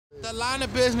The line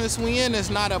of business we in is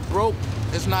not a broke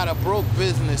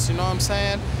business, you know what I'm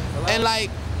saying? And like,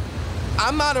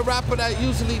 I'm not a rapper that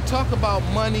usually talk about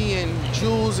money and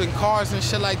jewels and cars and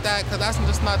shit like that, cause that's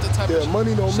just not the type of shit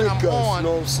money don't make us, on. you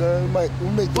know what I'm saying? We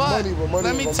make the money, but money.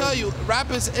 Let me tell you, rap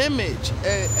is image,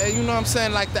 and you know what I'm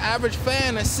saying? Like the average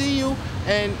fan that see you,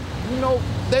 and you know,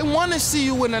 they want to see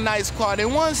you in a nice car, they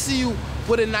want to see you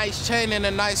with a nice chain and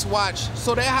a nice watch,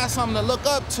 so they have something to look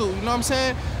up to, you know what I'm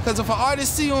saying? Cause if an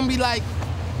artist see you and be like,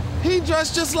 he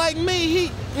dressed just like me,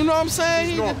 you know what I'm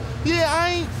saying? Yeah, I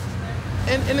ain't.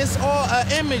 And it's all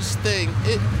an image thing.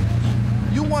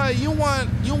 You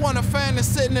want a fan to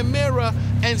sit in the mirror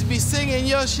and be singing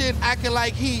your shit, acting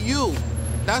like he you.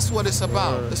 That's what it's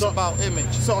about. It's about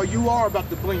image. So you are about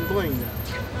the bling bling now.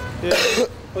 Yeah.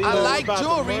 I like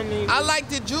jewelry. I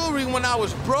liked the jewelry when I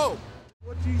was broke.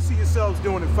 What do you see yourselves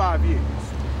doing in 5 years?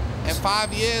 In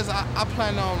 5 years, I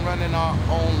plan on running our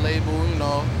own label. You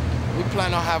know, we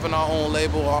plan on having our own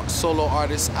label, our solo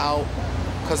artists out.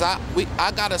 Cause I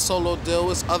got a solo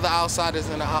deal. It's other outsiders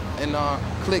in our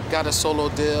clique got a solo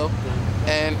deal,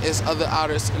 and it's other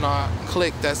artists in our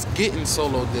clique that's getting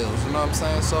solo deals. You know what I'm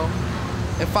saying? So,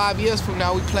 in 5 years from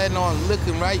now, we plan on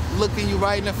looking you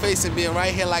right in the face and being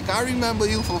right here. Like I remember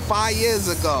you from 5 years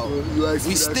ago.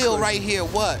 We still right here.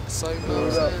 What? So you know what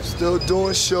I'm saying? Still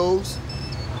doing shows.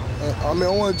 I mean, I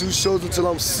want to do shows until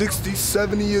I'm 60,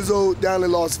 70 years old down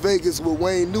in Las Vegas with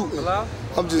Wayne Newton. Hello?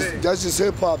 That's just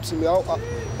hip hop to me.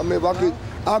 I mean, if I could,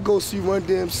 I'd go see Run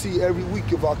DMC every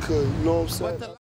week if I could. You know what I'm saying?